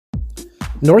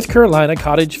North Carolina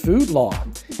cottage food law.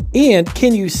 And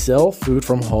can you sell food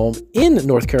from home in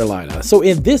North Carolina? So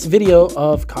in this video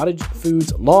of Cottage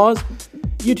Foods Laws,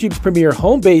 YouTube's premier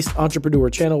home-based entrepreneur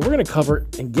channel, we're going to cover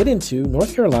and get into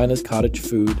North Carolina's cottage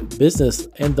food business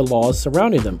and the laws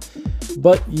surrounding them.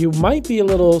 But you might be a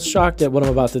little shocked at what I'm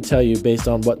about to tell you based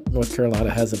on what North Carolina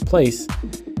has in place.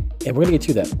 And we're going to get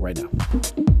to that right now.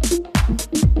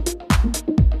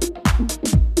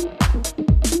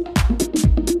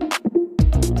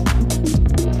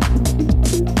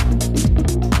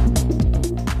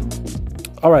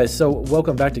 All right, so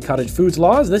welcome back to Cottage Foods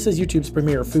Laws. This is YouTube's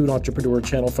premier food entrepreneur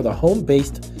channel for the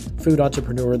home-based food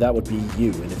entrepreneur. That would be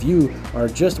you. And if you are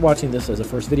just watching this as a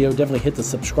first video, definitely hit the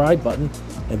subscribe button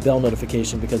and bell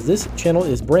notification, because this channel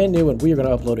is brand new and we are going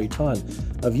to upload a ton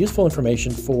of useful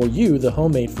information for you, the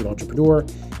homemade food entrepreneur.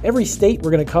 Every state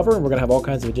we're going to cover, and we're going to have all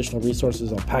kinds of additional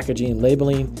resources on packaging,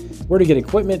 labeling, where to get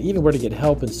equipment, even where to get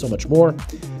help, and so much more.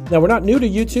 Now, we're not new to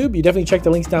YouTube. You definitely check the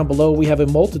links down below. We have a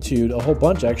whole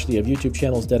bunch actually, of YouTube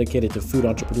channels dedicated to food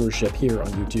entrepreneurship here on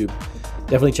YouTube.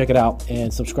 Definitely check it out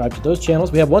and subscribe to those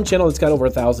channels. We have one channel that's got over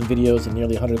 1,000 videos and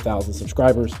nearly 100,000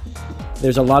 subscribers.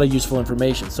 There's a lot of useful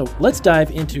information. So let's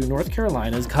dive into North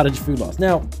Carolina's cottage food laws.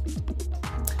 Now,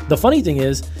 the funny thing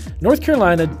is, North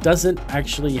Carolina doesn't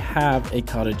actually have a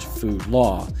cottage food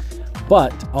law,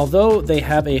 but although they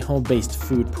have a home-based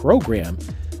food program,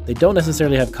 they don't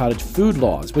necessarily have cottage food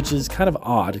laws, which is kind of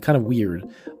odd, kind of weird,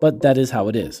 but that is how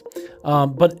it is.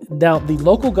 But now the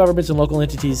local governments and local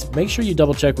entities, make sure you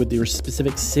double check with your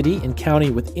specific city and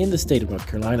county within the state of North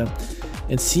Carolina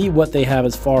and see what they have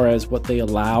as far as what they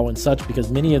allow and such, because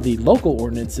many of the local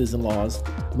ordinances and laws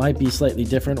might be slightly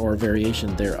different or a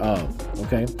variation thereof,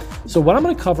 okay? So what I'm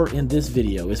gonna cover in this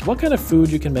video is what kind of food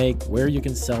you can make, where you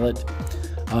can sell it,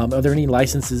 are there any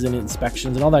licenses and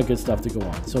inspections and all that good stuff to go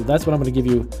on? So that's what I'm going to give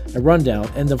you a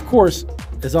rundown. And of course,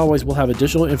 as always, we'll have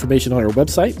additional information on our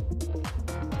website.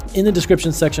 In the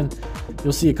description section,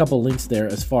 you'll see a couple links there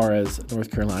as far as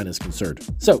North Carolina is concerned.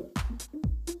 So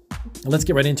let's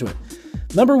get right into it.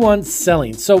 Number one,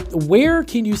 selling. So where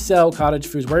can you sell cottage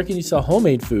foods? Where can you sell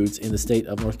homemade foods in the state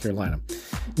of North Carolina?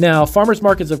 Now, farmers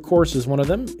markets, of course, is one of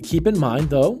them. Keep in mind,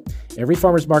 though, every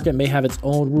farmers market may have its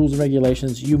own rules and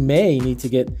regulations. You may need to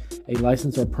get a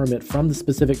license or permit from the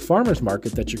specific farmers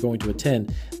market that you're going to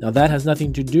attend. Now, that has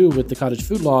nothing to do with the cottage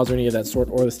food laws or any of that sort,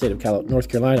 or the state of North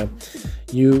Carolina.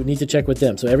 You need to check with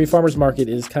them. So every farmers market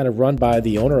is kind of run by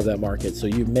the owner of that market. So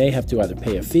you may have to either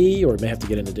pay a fee or may have to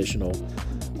get an additional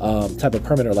type of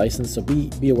permit or license. So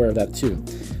be aware of that too.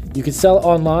 You can sell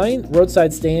online,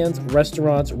 roadside stands,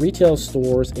 restaurants, retail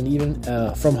stores, and even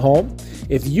from home.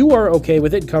 If you are okay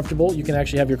with it and comfortable, you can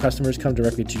actually have your customers come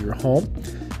directly to your home.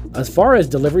 As far as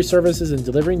delivery services and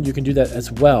delivering, you can do that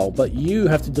as well, but you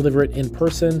have to deliver it in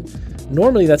person.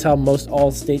 Normally, that's how most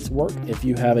all states work. If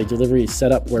you have a delivery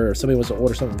set up where somebody wants to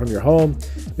order something from your home,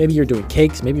 maybe you're doing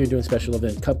cakes, maybe you're doing special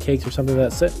event cupcakes or something to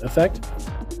that effect,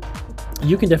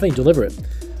 you can definitely deliver it,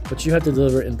 but you have to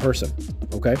deliver it in person,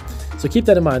 okay? So keep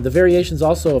that in mind. The variations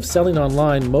also of selling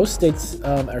online, most states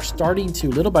are starting to,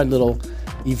 little by little,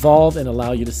 evolve and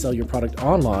allow you to sell your product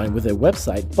online with a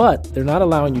website, but they're not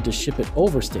allowing you to ship it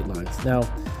over state lines. Now,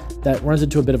 that runs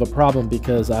into a bit of a problem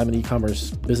because I'm an e-commerce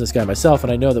business guy myself,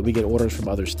 and I know that we get orders from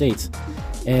other states.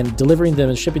 And delivering them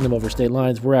and shipping them over state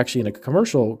lines, we're actually in a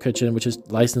commercial kitchen, which is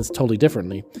licensed totally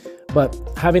differently. But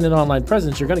having an online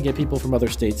presence, you're going to get people from other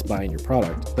states buying your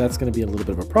product. That's going to be a little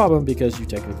bit of a problem because you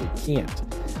technically can't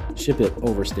ship it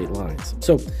over state lines.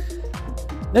 So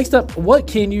next up, what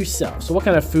can you sell? So what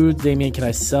kind of food, Damien, can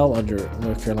I sell under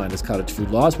North Carolina's cottage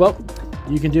food laws? Well,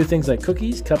 you can do things like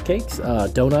cookies,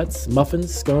 cupcakes, donuts,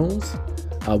 muffins, scones,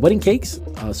 wedding cakes,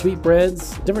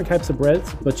 sweetbreads, different types of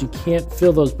breads, but you can't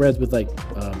fill those breads with like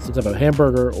some type of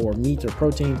hamburger or meat or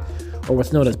protein or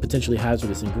what's known as potentially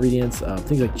hazardous ingredients,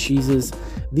 things like cheeses.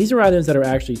 These are items that are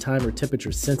actually time or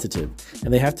temperature sensitive,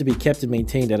 and they have to be kept and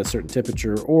maintained at a certain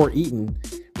temperature or eaten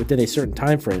within a certain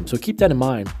time frame. So keep that in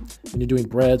mind when you're doing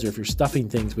breads or if you're stuffing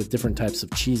things with different types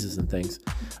of cheeses and things.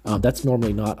 That's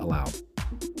normally not allowed.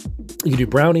 You can do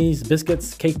brownies,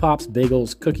 biscuits, cake pops,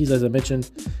 bagels, cookies, as I mentioned,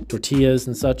 tortillas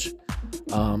and such.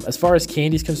 As far as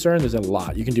candy is concerned, there's a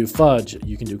lot. You can do fudge,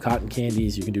 you can do cotton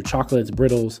candies, you can do chocolates,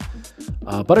 brittles,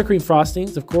 buttercream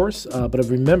frostings, of course, but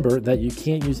remember that you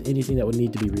can't use anything that would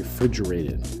need to be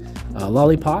refrigerated.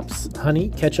 Lollipops, honey,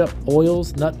 ketchup,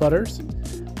 oils, nut butters,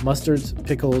 mustards,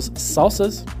 pickles,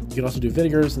 salsas. You can also do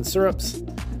vinegars and syrups.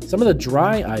 Some of the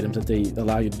dry items that they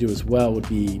allow you to do as well would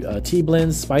be tea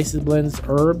blends, spices blends,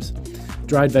 herbs,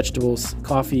 dried vegetables,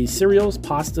 coffee, cereals,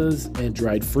 pastas, and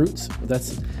dried fruits.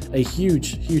 That's a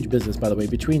huge business, by the way.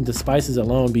 Between the spices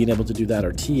alone, being able to do that,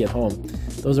 or tea at home,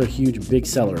 those are huge, big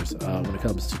sellers when it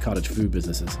comes to cottage food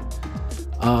businesses.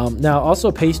 Now,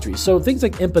 also pastries. So things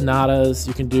like empanadas,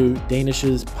 you can do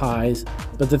danishes, pies.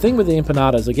 But the thing with the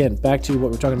empanadas, again, back to what we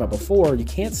were talking about before, you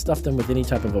can't stuff them with any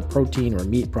type of a protein or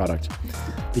meat product,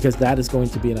 because that is going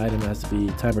to be an item that has to be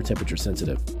time or temperature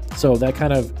sensitive. So that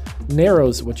kind of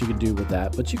narrows what you can do with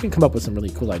that, but you can come up with some really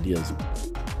cool ideas.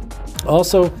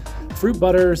 Also, fruit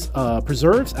butters,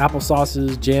 preserves, apple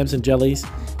sauces, jams, and jellies.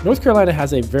 North Carolina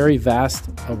has a very vast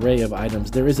array of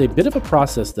items. There is a bit of a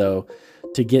process, though,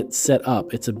 to get set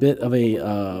up. It's a bit of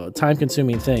a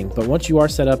time-consuming thing, but once you are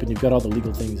set up and you've got all the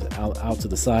legal things out to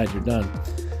the side, you're done.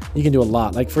 You can do a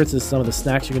lot. Like, for instance, some of the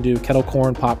snacks you can do: kettle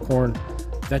corn, popcorn,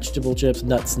 vegetable chips,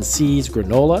 nuts and seeds,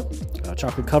 granola,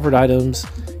 chocolate-covered items,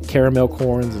 caramel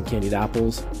corns, and candied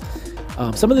apples.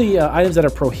 Some of the items that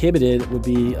are prohibited would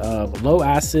be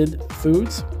low-acid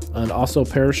foods and also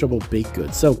perishable baked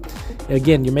goods. So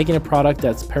again, you're making a product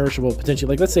that's perishable, potentially,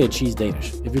 like let's say a cheese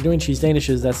Danish. If you're doing cheese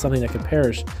Danishes, that's something that can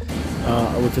perish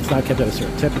if it's not kept at a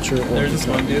certain temperature. Or there's this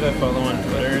one dude I follow on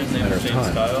Twitter, his name is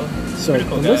James Kyle. So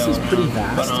the list is pretty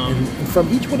vast, and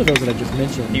from each one of those that I just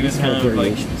mentioned, he was kind of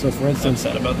variation. like, so for instance,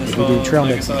 about this if you're doing trail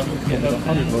mixes, you Microsoft can have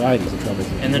 100 varieties of trail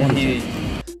mixes. And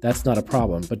then that's not a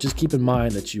problem, but just keep in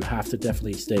mind that you have to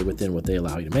definitely stay within what they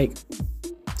allow you to make.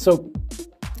 So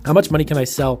how much money can I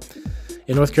sell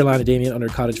in North Carolina, Damien, under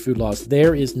cottage food laws?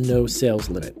 There is no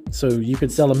sales limit. So you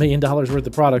could sell $1 million worth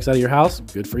of products out of your house.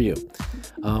 Good for you,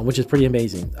 which is pretty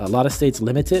amazing. A lot of states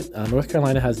limit it. North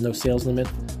Carolina has no sales limit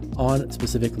on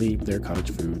specifically their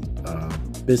cottage food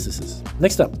businesses.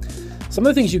 Next up, some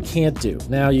of the things you can't do.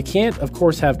 Now, you can't, of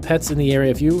course, have pets in the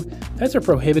area. Pets are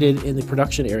prohibited in the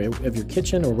production area of your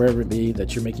kitchen or wherever it be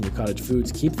that you're making your cottage foods.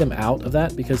 Keep them out of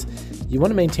that, because you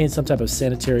want to maintain some type of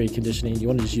sanitary conditioning. You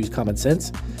want to just use common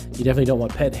sense. You definitely don't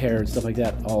want pet hair and stuff like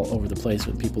that all over the place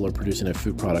when people are producing a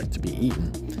food product to be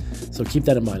eaten. So keep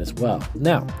that in mind as well.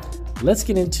 Now, let's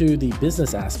get into the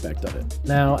business aspect of it.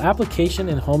 Now, application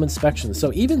and home inspections.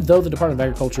 So even though the Department of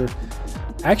Agriculture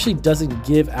actually doesn't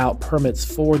give out permits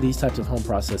for these types of home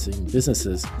processing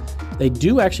businesses, they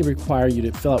do actually require you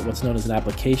to fill out what's known as an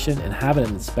application and have an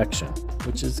inspection,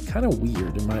 which is kind of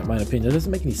weird in my opinion. It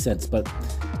doesn't make any sense, but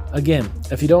again,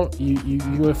 if you don't, you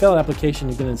would fill an application,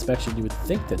 you get an inspection, you would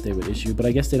think that they would issue, but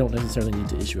I guess they don't necessarily need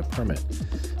to issue a permit.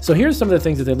 So here's some of the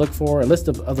things that they look for: a list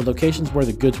of the locations where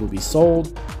the goods will be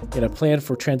sold, and a plan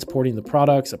for transporting the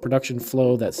products, a production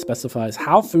flow that specifies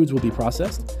how foods will be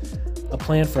processed, a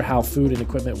plan for how food and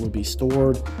equipment will be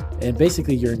stored, and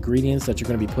basically your ingredients that you're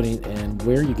going to be putting and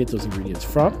where you get those ingredients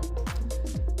from.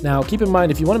 Now, keep in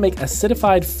mind, if you want to make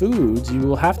acidified foods, you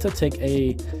will have to take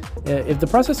if the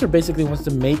processor basically wants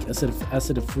to make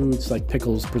acidic foods like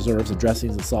pickles, preserves, and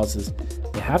dressings and sauces,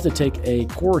 they have to take a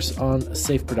course on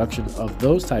safe production of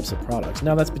those types of products.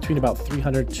 Now, that's between about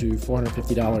 $300 to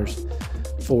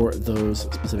 $450 for those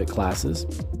specific classes.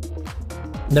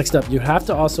 Next up, you have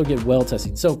to also get well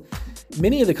testing. So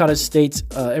many of the cottage states,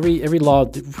 every law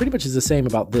pretty much is the same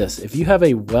about this. If you have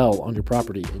a well on your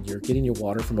property and you're getting your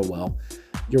water from a well,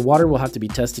 your water will have to be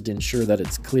tested to ensure that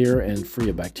it's clear and free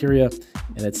of bacteria,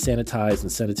 and it's sanitized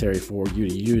and sanitary for you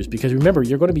to use. Because remember,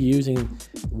 you're going to be using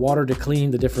water to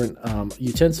clean the different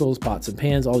utensils, pots and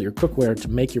pans, all your cookware to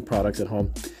make your products at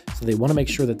home. So they want to make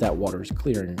sure that that water is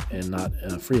clear and not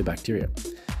free of bacteria.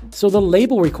 So the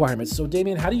label requirements. So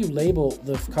Damien, how do you label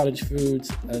the cottage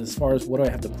foods as far as what do I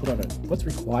have to put on it? What's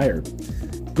required?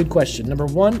 Good question. Number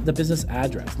one, the business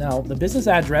address. Now, the business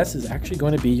address is actually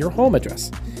going to be your home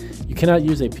address. You cannot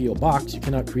use a P.O. box. You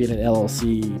cannot create an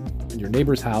LLC in your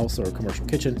neighbor's house or a commercial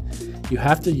kitchen. You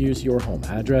have to use your home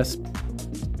address.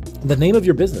 The name of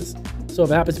your business. So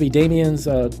if it happens to be Damien's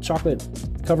Chocolate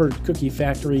Covered Cookie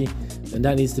Factory, then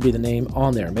that needs to be the name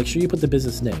on there. Make sure you put the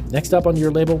business name. Next up on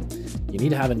your label, you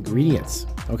need to have ingredients.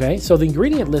 Okay, so the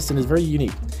ingredient listing is very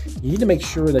unique. You need to make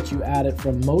sure that you add it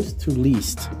from most to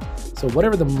least. So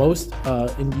whatever the most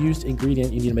used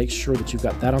ingredient, you need to make sure that you've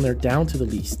got that on there down to the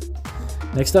least.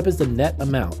 Next up is the net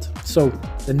amount. So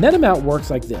the net amount works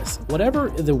like this. Whatever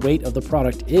the weight of the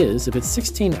product is, if it's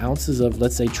 16 ounces of,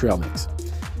 let's say, trail mix,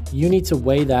 you need to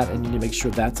weigh that and you need to make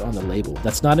sure that's on the label.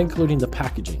 That's not including the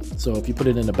packaging. So if you put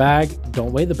it in a bag,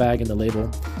 don't weigh the bag in the label.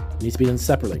 It needs to be done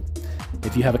separately.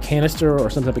 If you have a canister or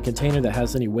some type of container that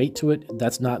has any weight to it,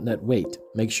 that's not net weight.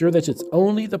 Make sure that it's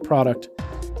only the product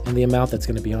and the amount that's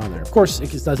going to be on there. Of course, it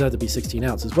doesn't have to be 16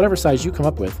 ounces. Whatever size you come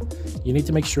up with, you need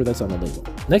to make sure that's on the label.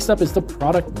 Next up is the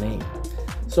product name.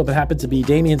 So if it happens to be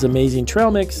Damien's Amazing Trail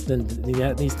Mix, then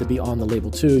that needs to be on the label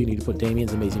too. You need to put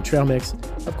Damien's Amazing Trail Mix.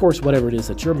 Of course, whatever it is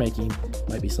that you're making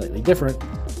might be slightly different,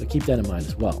 but keep that in mind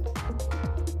as well.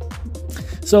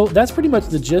 So that's pretty much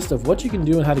the gist of what you can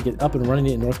do and how to get up and running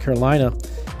in North Carolina.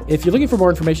 If you're looking for more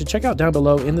information, check out down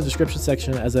below in the description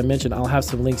section. As I mentioned, I'll have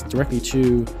some links directly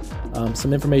to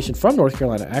some information from North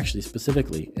Carolina, actually,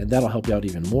 specifically, and that'll help you out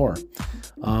even more.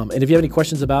 And if you have any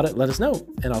questions about it, let us know,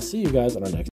 and I'll see you guys on our next